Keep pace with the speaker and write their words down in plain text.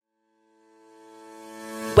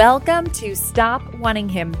Welcome to Stop Wanting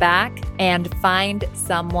Him Back and Find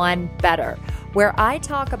Someone Better, where I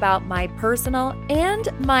talk about my personal and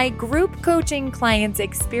my group coaching clients'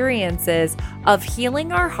 experiences of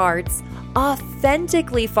healing our hearts,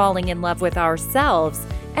 authentically falling in love with ourselves,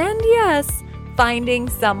 and yes, finding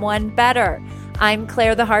someone better. I'm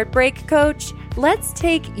Claire, the Heartbreak Coach. Let's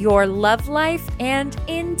take your love life and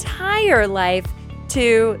entire life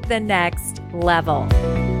to the next level.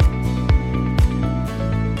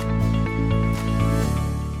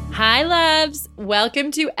 Hi, loves.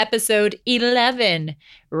 Welcome to episode 11,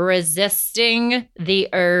 Resisting the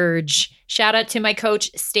Urge. Shout out to my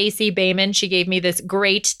coach, Stacey Bayman. She gave me this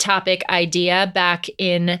great topic idea back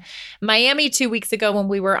in Miami 2 weeks ago when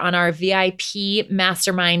we were on our VIP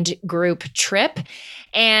mastermind group trip.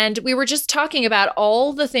 And we were just talking about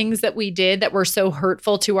all the things that we did that were so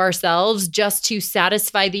hurtful to ourselves just to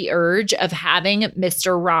satisfy the urge of having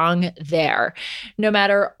Mr. Wrong there. No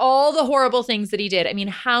matter all the horrible things that he did. I mean,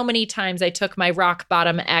 how many times I took my rock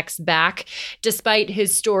bottom ex back, despite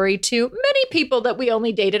his story to many people that we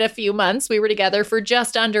only dated a few months. We were together for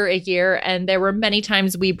just under a year, and there were many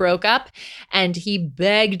times we broke up, and he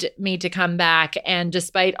begged me to come back. And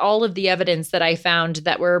despite all of the evidence that I found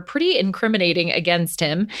that were pretty incriminating against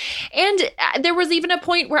him. And there was even a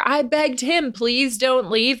point where I begged him, please don't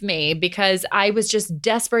leave me, because I was just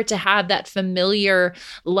desperate to have that familiar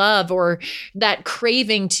love or that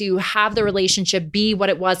craving to have the relationship be what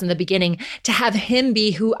it was in the beginning, to have him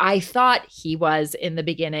be who I thought he was in the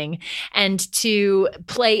beginning, and to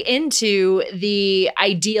play into the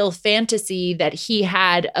ideal fantasy that he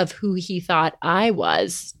had of who he thought I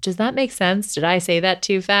was. Does that make sense? Did I say that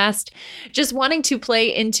too fast? Just wanting to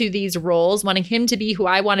play into these roles, wanting him to be who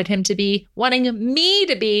I wanted him to be, wanting me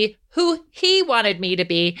to be who he wanted me to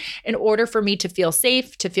be in order for me to feel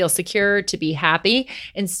safe, to feel secure, to be happy,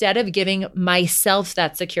 instead of giving myself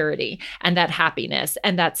that security and that happiness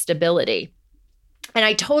and that stability. And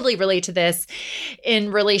I totally relate to this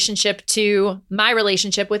in relationship to my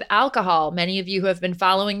relationship with alcohol. Many of you who have been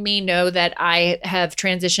following me know that I have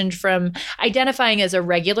transitioned from identifying as a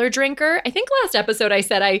regular drinker. I think last episode I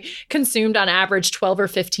said I consumed on average 12 or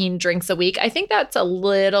 15 drinks a week. I think that's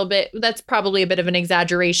that's probably a bit of an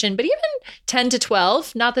exaggeration, but even 10 to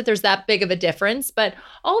 12, not that there's that big of a difference, but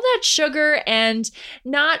all that sugar and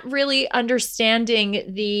not really understanding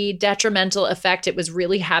the detrimental effect it was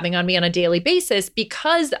really having on me on a daily basis.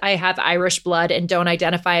 Because I have Irish blood and don't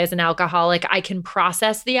identify as an alcoholic, I can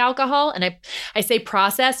process the alcohol. And I say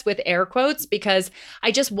process with air quotes because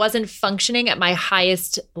I just wasn't functioning at my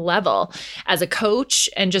highest level as a coach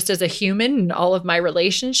and just as a human in all of my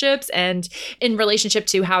relationships and in relationship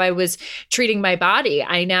to how I was treating my body.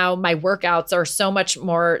 My workouts are so much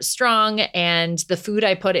more strong, and the food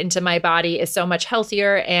I put into my body is so much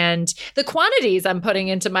healthier, and the quantities I'm putting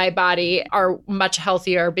into my body are much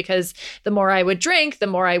healthier because the more I would drink, the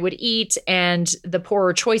more I would eat, and the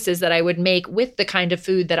poorer choices that I would make with the kind of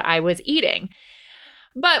food that I was eating.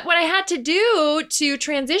 But what I had to do to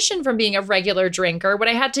transition from being a regular drinker, what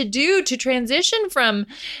I had to do to transition from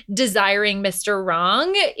desiring Mr.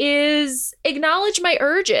 Wrong is acknowledge my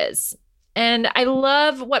urges. And I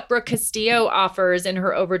love what Brooke Castillo offers in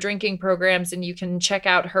her overdrinking programs, and you can check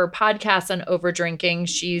out her podcast on overdrinking.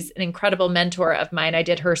 She's an incredible mentor of mine. I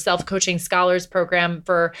did her self-coaching scholars program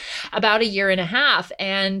for about a year and a half,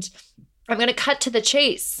 and I'm going to cut to the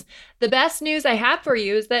chase. The best news I have for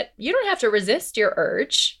you is that you don't have to resist your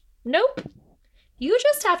urge. Nope. You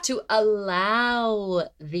just have to allow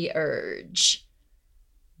the urge.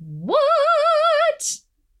 What?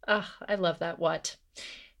 Oh, I love that what.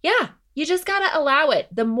 Yeah. You just got to allow it.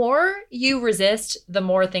 The more you resist, the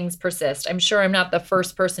more things persist. I'm sure I'm not the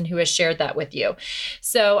first person who has shared that with you.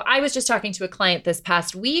 So I was just talking to a client this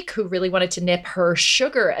past week who really wanted to nip her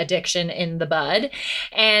sugar addiction in the bud.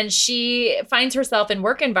 And she finds herself in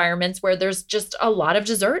work environments where there's just a lot of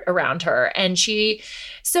dessert around her. And she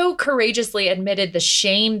so courageously admitted the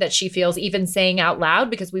shame that she feels even saying out loud,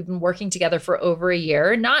 because we've been working together for over a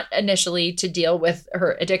year, not initially to deal with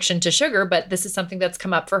her addiction to sugar, but this is something that's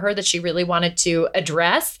come up for her that she really wanted to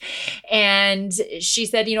address. And she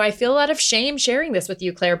said, I feel a lot of shame sharing this with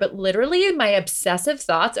you, Claire, but literally my obsessive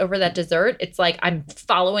thoughts over that dessert, it's like I'm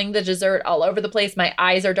following the dessert all over the place. My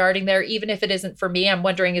eyes are darting there. Even if it isn't for me, I'm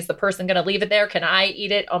wondering, is the person going to leave it there? Can I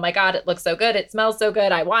eat it? Oh my God, it looks so good. It smells so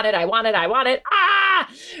good. I want it. I want it. I want it.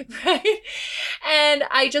 Right. And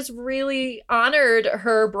I just really honored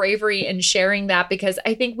her bravery in sharing that, because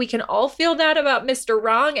I think we can all feel that about Mr.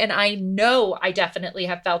 Wrong. And I know I definitely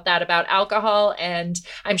have felt that about about alcohol. And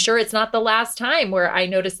I'm sure it's not the last time where I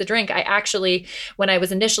noticed the drink. I actually, when I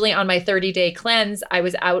was initially on my 30-day cleanse, I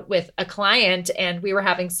was out with a client and we were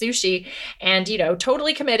having sushi and,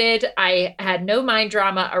 totally committed. I had no mind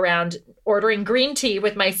drama around ordering green tea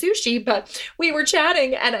with my sushi, but we were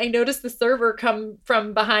chatting and I noticed the server come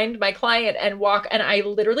from behind my client and walk. And I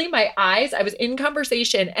literally, I was in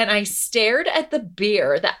conversation and I stared at the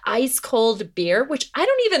beer, the ice cold beer, which I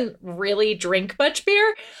don't even really drink much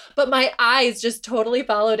beer, but my eyes just totally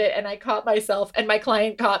followed it. And I caught myself and my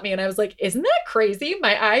client caught me and I was like, isn't that crazy?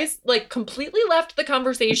 My eyes like completely left the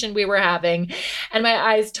conversation we were having and my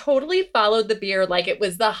eyes totally followed the beer like it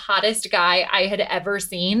was the hottest guy I had ever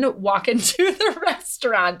seen walk into the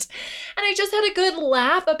restaurant. And I just had a good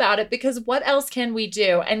laugh about it because what else can we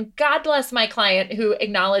do? And God bless my client who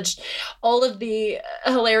acknowledged all of the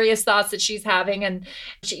hilarious thoughts that she's having. And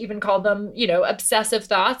she even called them, obsessive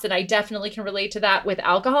thoughts. And I definitely can relate to that with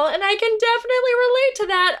alcohol. And I can definitely relate to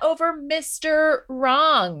that over Mr.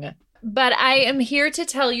 Wrong. But I am here to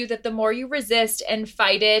tell you that the more you resist and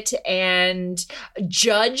fight it and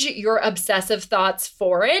judge your obsessive thoughts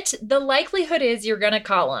for it, the likelihood is you're going to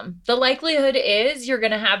call them. The likelihood is you're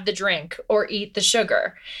going to have the drink or eat the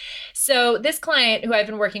sugar. So this client who I've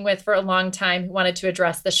been working with for a long time who wanted to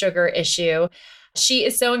address the sugar issue, she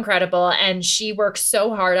is so incredible and she works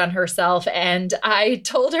so hard on herself. And I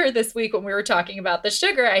told her this week when we were talking about the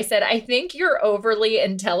sugar, I said, I think your overly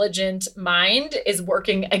intelligent mind is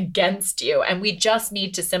working against you and we just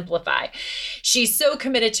need to simplify. She's so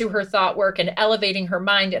committed to her thought work and elevating her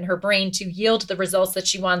mind and her brain to yield the results that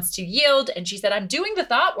she wants to yield. And she said, I'm doing the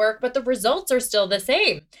thought work, but the results are still the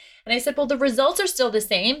same. And I said, well, the results are still the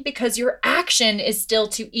same because your action is still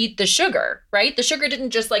to eat the sugar, right? The sugar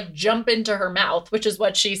didn't just like jump into her mouth, which is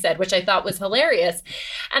what she said, which I thought was hilarious.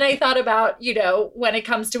 And I thought about, when it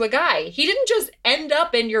comes to a guy, he didn't just end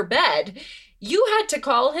up in your bed. You had to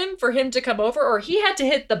call him for him to come over, or he had to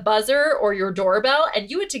hit the buzzer or your doorbell, and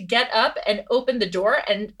you had to get up and open the door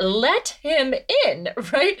and let him in,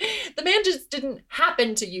 right? The man just didn't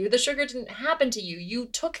happen to you. The sugar didn't happen to you. You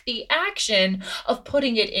took the action of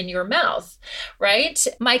putting it in your mouth, right?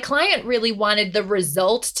 My client really wanted the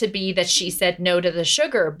result to be that she said no to the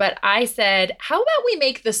sugar, but I said, how about we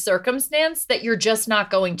make the circumstance that you're just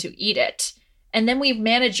not going to eat it? And then we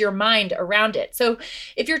manage your mind around it. So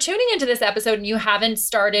if you're tuning into this episode and you haven't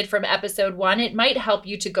started from episode 1, it might help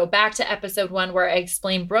you to go back to episode 1 where I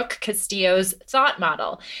explain Brooke Castillo's thought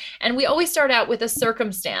model. And we always start out with a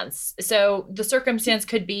circumstance. So the circumstance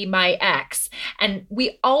could be my ex. And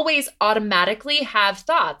we always automatically have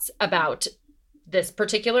thoughts about this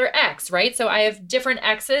particular ex, right? So I have different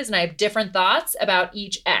exes and I have different thoughts about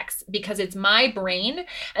each ex because it's my brain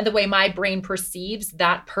and the way my brain perceives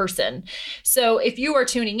that person. So if you are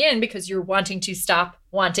tuning in because you're wanting to stop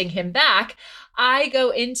wanting him back, I go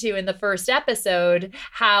into in the first episode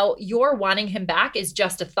how your wanting him back is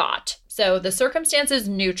just a thought. So the circumstance is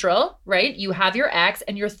neutral, right? You have your ex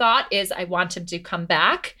and your thought is, I want him to come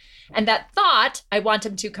back. And that thought, I want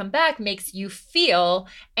him to come back, makes you feel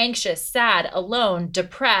anxious, sad, alone,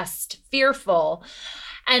 depressed, fearful.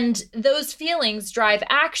 And those feelings drive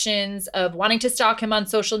actions of wanting to stalk him on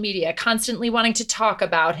social media, constantly wanting to talk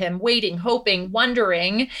about him, waiting, hoping,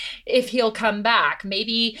 wondering if he'll come back,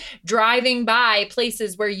 maybe driving by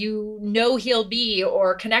places where you know he'll be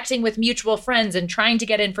or connecting with mutual friends and trying to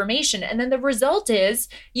get information. And then the result is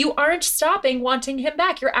you aren't stopping wanting him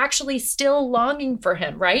back. You're actually still longing for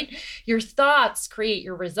him, right? Your thoughts create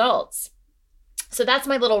your results. So that's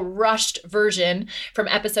my little rushed version from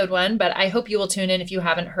episode 1, but I hope you will tune in if you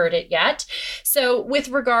haven't heard it yet. So with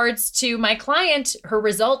regards to my client, her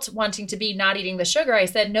result wanting to be not eating the sugar, I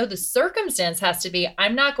said, no, the circumstance has to be,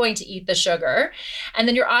 I'm not going to eat the sugar. And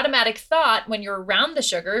then your automatic thought when you're around the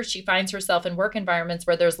sugar, she finds herself in work environments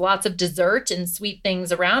where there's lots of dessert and sweet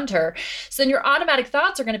things around her. So then your automatic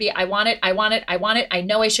thoughts are going to be, I want it, I want it, I want it. I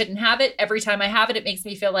know I shouldn't have it. Every time I have it, it makes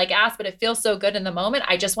me feel like ass, but it feels so good in the moment.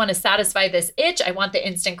 I just want to satisfy this itch. I want the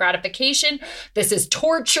instant gratification. This is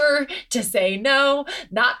torture to say no,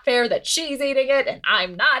 not fair that she's eating it and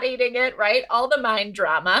I'm not eating it, right? All the mind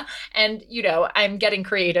drama. And, I'm getting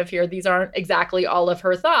creative here. These aren't exactly all of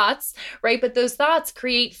her thoughts, right? But those thoughts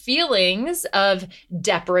create feelings of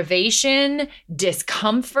deprivation,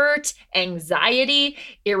 discomfort, anxiety,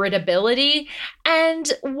 irritability.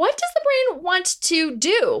 And what does the brain want to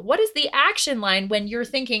do? What is the action line when you're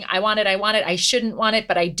thinking, I want it, I shouldn't want it,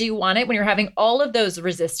 but I do want it, when you're having all of those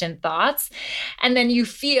resistant thoughts, and then you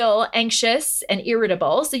feel anxious and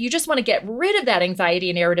irritable. So you just want to get rid of that anxiety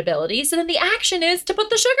and irritability. So then the action is to put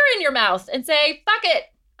the sugar in your mouth and say, fuck it,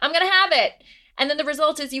 I'm going to have it. And then the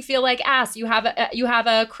result is you feel like ass. You have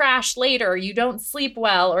a crash later, you don't sleep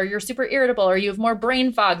well, or you're super irritable, or you have more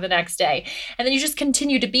brain fog the next day. And then you just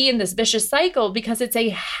continue to be in this vicious cycle because it's a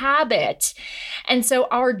habit. And so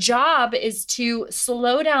our job is to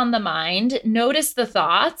slow down the mind, notice the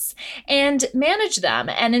thoughts, and manage them.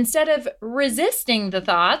 And instead of resisting the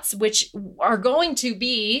thoughts, which are going to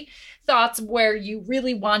be thoughts where you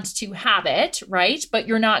really want to have it, right? But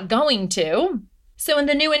you're not going to. So in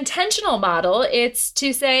the new intentional model, it's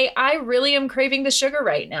to say, I really am craving the sugar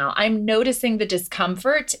right now. I'm noticing the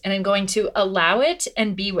discomfort and I'm going to allow it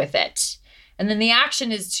and be with it. And then the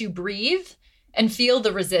action is to breathe and feel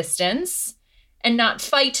the resistance and not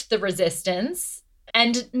fight the resistance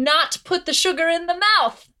and not put the sugar in the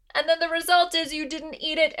mouth. And then the result is you didn't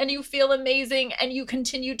eat it and you feel amazing and you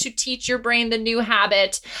continue to teach your brain the new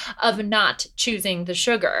habit of not choosing the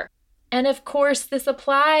sugar. And of course, this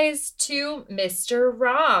applies to Mr.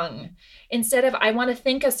 Wrong. Instead of, I want to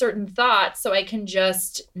think a certain thought so I can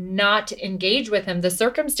just not engage with him, the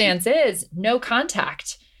circumstance is no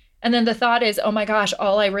contact. And then the thought is, oh my gosh,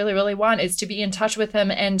 all I really, really want is to be in touch with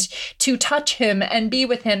him and to touch him and be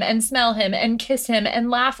with him and smell him and kiss him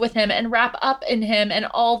and laugh with him and wrap up in him and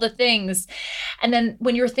all the things. And then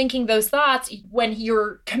when you're thinking those thoughts, when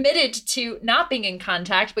you're committed to not being in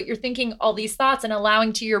contact, but you're thinking all these thoughts and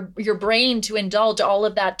allowing to your brain to indulge all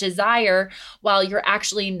of that desire while you're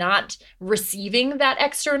actually not receiving that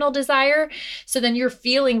external desire. So then you're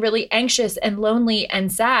feeling really anxious and lonely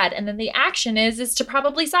and sad. And then the action is to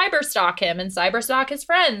probably cyberstalk him and cyberstalk his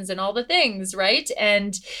friends and all the things, right?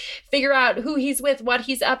 And figure out who he's with, what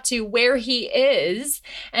he's up to, where he is.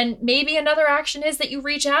 And maybe another action is that you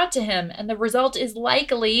reach out to him. And the result is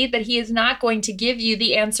likely that he is not going to give you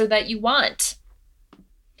the answer that you want.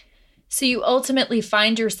 So you ultimately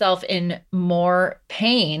find yourself in more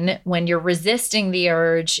pain when you're resisting the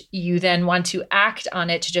urge. You then want to act on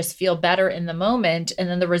it to just feel better in the moment. And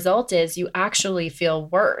then the result is you actually feel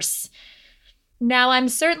worse. Now, I'm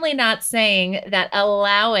certainly not saying that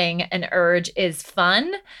allowing an urge is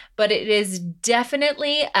fun, but it is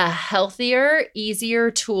definitely a healthier, easier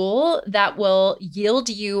tool that will yield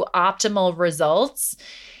you optimal results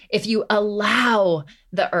if you allow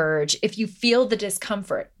the urge, if you feel the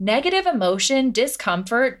discomfort. Negative emotion,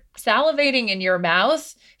 discomfort, salivating in your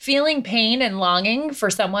mouth, feeling pain and longing for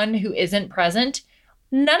someone who isn't present,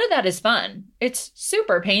 none of that is fun. It's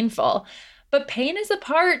super painful. But pain is a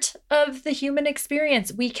part of the human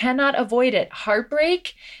experience. We cannot avoid it.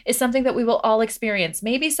 Heartbreak is something that we will all experience.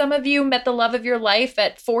 Maybe some of you met the love of your life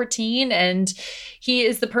at 14 and he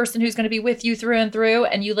is the person who's going to be with you through and through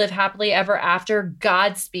and you live happily ever after.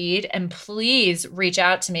 Godspeed. And please reach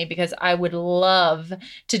out to me because I would love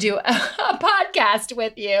to do a podcast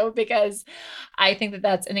with you because I think that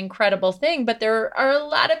that's an incredible thing. But there are a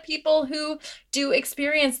lot of people who do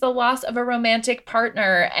experience the loss of a romantic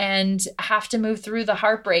partner and have to move through the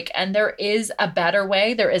heartbreak. And there is a better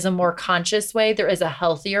way. There is a more conscious way. There is a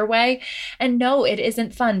healthier way. And no, it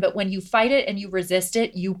isn't fun. But when you fight it and you resist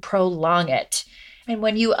it, you prolong it. And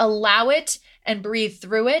when you allow it and breathe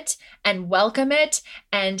through it and welcome it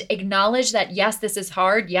and acknowledge that, yes, this is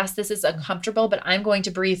hard. Yes, this is uncomfortable, but I'm going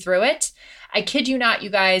to breathe through it. I kid you not, you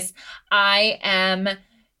guys, I am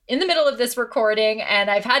in the middle of this recording and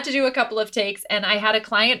I've had to do a couple of takes and I had a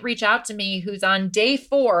client reach out to me who's on day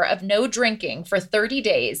 4 of no drinking for 30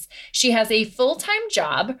 days. She has a full-time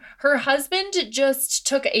job. Her husband just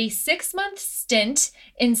took a 6-month stint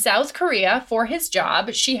in South Korea for his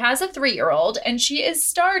job. She has a 3-year-old and she is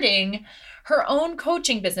starting her own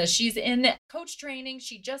coaching business. She's in coach training.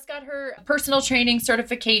 She just got her personal training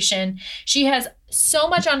certification. She has so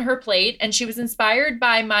much on her plate and she was inspired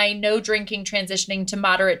by my no drinking transitioning to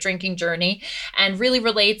moderate drinking journey and really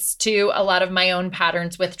relates to a lot of my own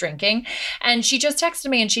patterns with drinking. And she just texted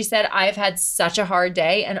me and she said, I've had such a hard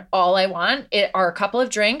day and all I want are a couple of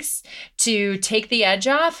drinks to take the edge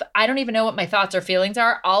off. I don't even know what my thoughts or feelings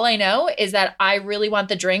are. All I know is that I really want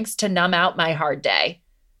the drinks to numb out my hard day.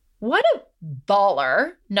 What a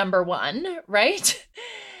baller, number one, right?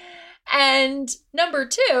 And number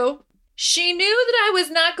 2, she knew that I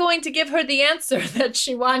was not going to give her the answer that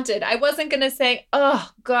she wanted. I wasn't going to say,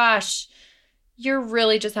 oh gosh, you're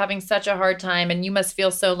really just having such a hard time and you must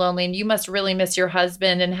feel so lonely and you must really miss your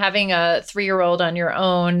husband and having a 3-year-old on your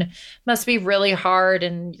own must be really hard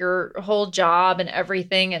and your whole job and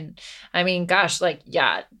everything. And I mean, gosh, like,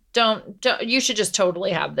 yeah, you should just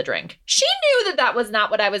totally have the drink. She knew that that was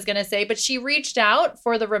not what I was going to say, but she reached out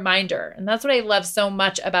for the reminder. And that's what I love so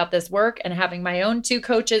much about this work and having my own two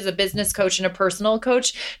coaches, a business coach and a personal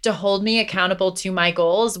coach, to hold me accountable to my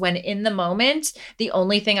goals when in the moment, the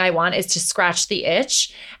only thing I want is to scratch the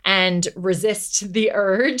itch and resist the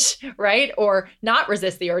urge, right? Or not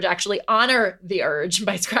resist the urge, actually honor the urge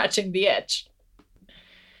by scratching the itch.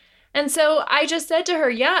 And so I just said to her,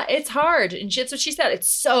 yeah, it's hard. And that's what she said. It's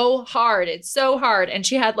so hard. It's so hard. And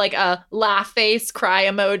she had like a laugh face cry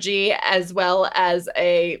emoji as well as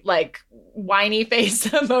a like whiny face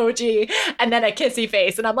emoji and then a kissy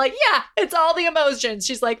face. And I'm like, yeah, it's all the emotions.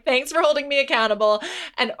 She's like, thanks for holding me accountable.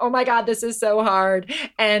 And oh my God, this is so hard.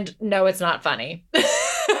 And no, it's not funny.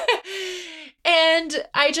 And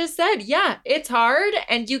I just said, yeah, it's hard.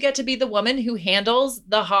 And you get to be the woman who handles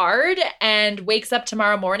the hard and wakes up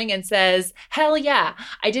tomorrow morning and says, hell yeah,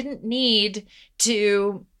 I didn't need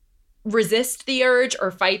to resist the urge or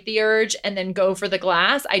fight the urge and then go for the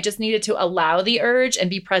glass. I just needed to allow the urge and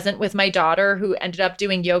be present with my daughter, who ended up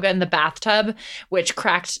doing yoga in the bathtub, which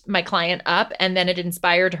cracked my client up. And then it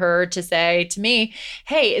inspired her to say to me,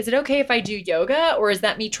 hey, is it okay if I do yoga? Or is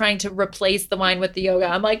that me trying to replace the wine with the yoga?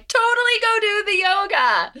 I'm like, totally go do the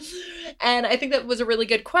yoga. And I think that was a really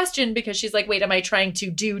good question, because she's like, wait, am I trying to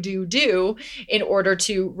do in order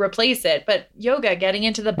to replace it? But yoga, getting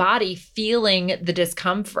into the body, feeling the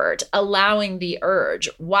discomfort, allowing the urge,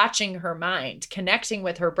 watching her mind, connecting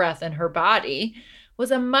with her breath and her body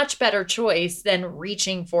was a much better choice than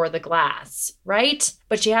reaching for the glass, right?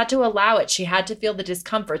 But she had to allow it. She had to feel the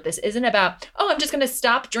discomfort. This isn't about, oh, I'm just going to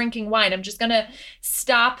stop drinking wine. I'm just going to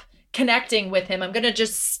stop connecting with him. I'm going to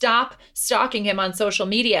just stop stalking him on social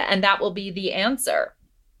media, and that will be the answer.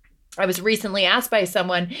 I was recently asked by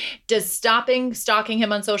someone, does stopping stalking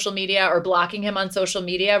him on social media or blocking him on social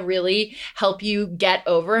media really help you get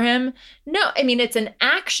over him? No, I mean, it's an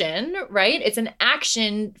action, right? It's an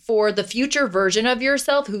action for the future version of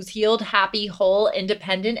yourself who's healed, happy, whole,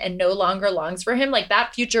 independent, and no longer longs for him. Like,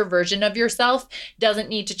 that future version of yourself doesn't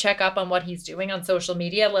need to check up on what he's doing on social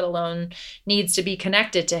media, let alone needs to be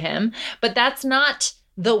connected to him. But that's not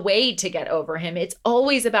the way to get over him. It's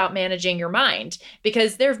always about managing your mind,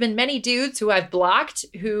 because there have been many dudes who I've blocked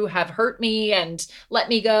who have hurt me and let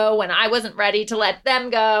me go when I wasn't ready to let them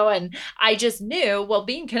go. And I just knew, well,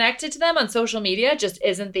 being connected to them on social media just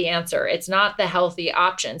isn't the answer. It's not the healthy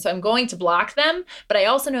option. So I'm going to block them, but I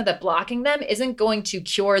also know that blocking them isn't going to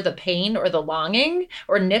cure the pain or the longing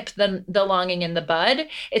or nip the longing in the bud.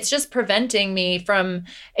 It's just preventing me from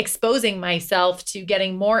exposing myself to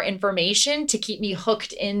getting more information to keep me hooked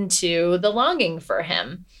into the longing for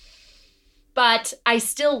him. But I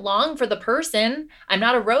still long for the person. I'm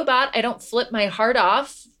not a robot. I don't flip my heart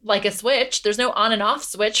off like a switch. There's no on and off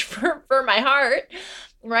switch for my heart,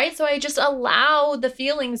 right? So I just allow the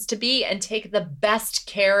feelings to be and take the best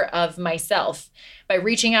care of myself by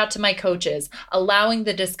reaching out to my coaches, allowing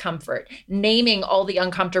the discomfort, naming all the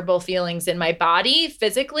uncomfortable feelings in my body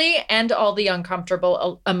physically, and all the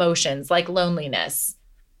uncomfortable emotions like loneliness,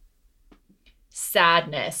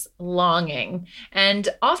 sadness, longing. And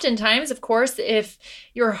oftentimes, of course, if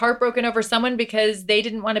you're heartbroken over someone because they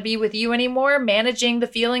didn't want to be with you anymore, managing the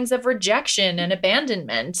feelings of rejection and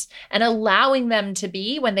abandonment and allowing them to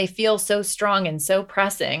be when they feel so strong and so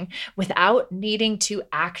pressing without needing to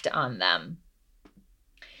act on them.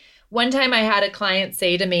 One time I had a client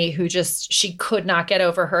say to me she could not get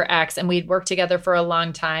over her ex, and we'd worked together for a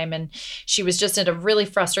long time, and she was just at a really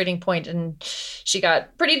frustrating point, and she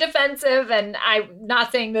got pretty defensive. And I'm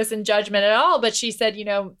not saying this in judgment at all, but she said,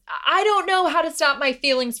 I don't know how to stop my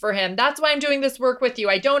feelings for him. That's why I'm doing this work with you.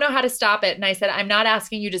 I don't know how to stop it. And I said, I'm not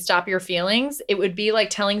asking you to stop your feelings. It would be like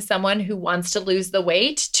telling someone who wants to lose the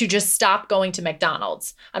weight to just stop going to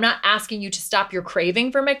McDonald's. I'm not asking you to stop your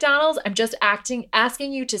craving for McDonald's. I'm just asking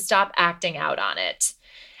you to stop acting out on it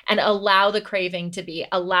and allow the craving to be,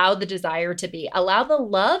 allow the desire to be, allow the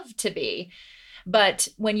love to be. But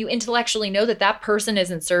when you intellectually know that that person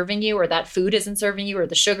isn't serving you, or that food isn't serving you, or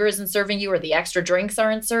the sugar isn't serving you, or the extra drinks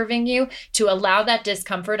aren't serving you, to allow that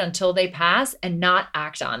discomfort until they pass and not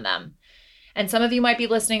act on them. And some of you might be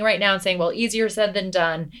listening right now and saying, well, easier said than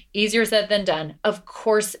done, easier said than done. Of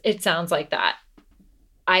course it sounds like that.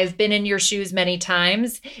 I've been in your shoes many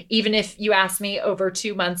times. Even if you asked me over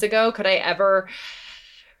 2 months ago, could I ever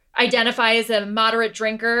identify as a moderate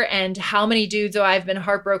drinker, and how many dudes I've been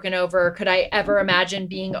heartbroken over could I ever imagine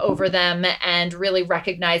being over them, and really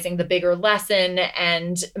recognizing the bigger lesson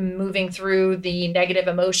and moving through the negative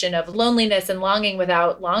emotion of loneliness and longing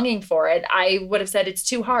without longing for it. I would have said it's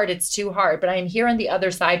too hard, but I am here on the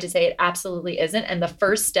other side to say it absolutely isn't. And the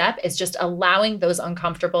first step is just allowing those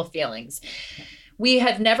uncomfortable feelings. We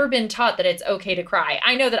have never been taught that it's okay to cry.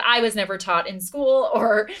 I know that I was never taught in school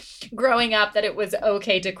or growing up that it was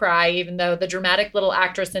okay to cry, even though the dramatic little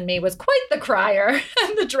actress in me was quite the crier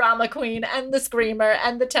and the drama queen and the screamer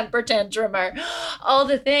and the temper tantrumer, all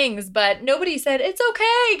the things. But nobody said, it's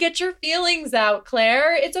okay, get your feelings out,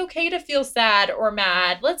 Claire. It's okay to feel sad or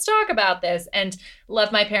mad. Let's talk about this. And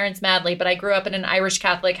love my parents madly, but I grew up in an Irish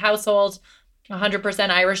Catholic household.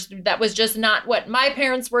 100% Irish. That was just not what my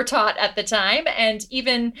parents were taught at the time. And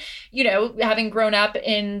even, having grown up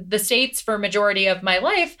in the States for majority of my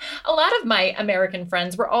life, a lot of my American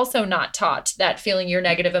friends were also not taught that feeling your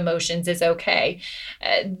negative emotions is okay.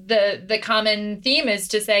 The common theme is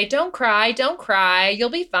to say, don't cry, you'll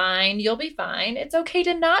be fine. It's okay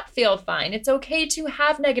to not feel fine. It's okay to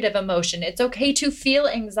have negative emotion. It's okay to feel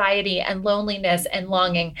anxiety and loneliness and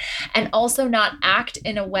longing, and also not act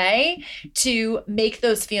in a way to make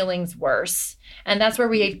those feelings worse. And that's where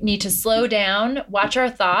we need to slow down, watch our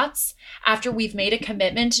thoughts. After we've made a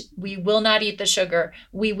commitment, we will not eat the sugar.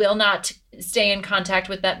 We will not stay in contact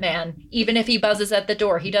with that man. Even if he buzzes at the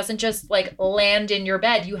door, he doesn't just land in your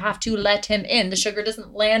bed. You have to let him in. The sugar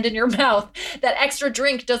doesn't land in your mouth. That extra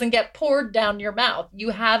drink doesn't get poured down your mouth.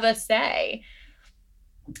 You have a say.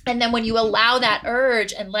 And then when you allow that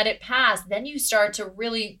urge and let it pass, then you start to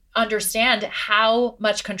really understand how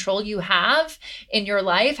much control you have in your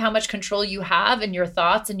life, how much control you have in your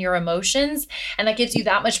thoughts and your emotions. And that gives you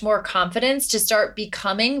that much more confidence to start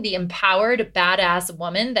becoming the empowered, badass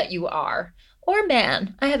woman that you are. Or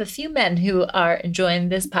man. I have a few men who are enjoying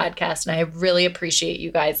this podcast, and I really appreciate you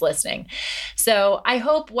guys listening. So I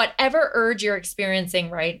hope whatever urge you're experiencing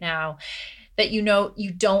right now, that you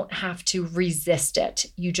don't have to resist it.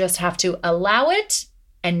 You just have to allow it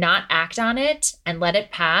and not act on it and let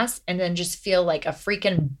it pass, and then just feel like a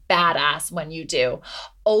freaking badass when you do,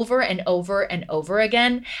 over and over and over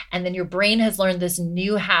again. And then your brain has learned this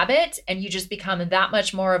new habit, and you just become that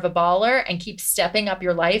much more of a baller and keep stepping up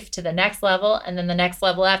your life to the next level, and then the next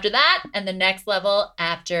level after that, and the next level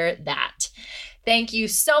after that. Thank you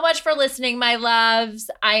so much for listening, my loves.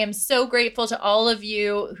 I am so grateful to all of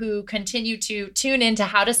you who continue to tune in to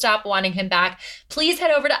How to Stop Wanting Him Back. Please head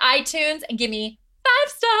over to iTunes and give me 5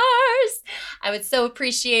 stars. I would so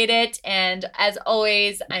appreciate it. And as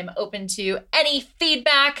always, I'm open to any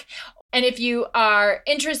feedback. And if you are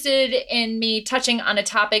interested in me touching on a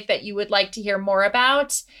topic that you would like to hear more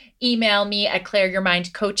about, email me at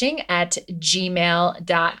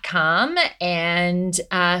claireyourmindcoaching@gmail.com. And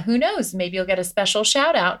who knows, maybe you'll get a special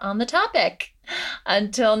shout out on the topic.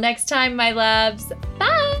 Until next time, my loves.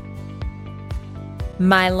 Bye.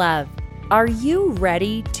 My love, are you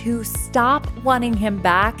ready to stop wanting him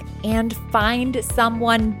back and find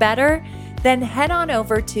someone better? Then head on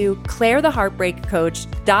over to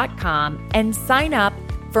clairetheheartbreakcoach.com and sign up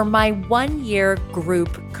for my 1-year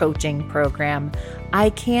group coaching program. I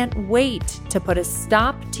can't wait to put a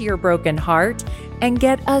stop to your broken heart and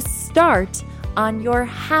get a start on your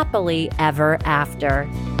happily ever after.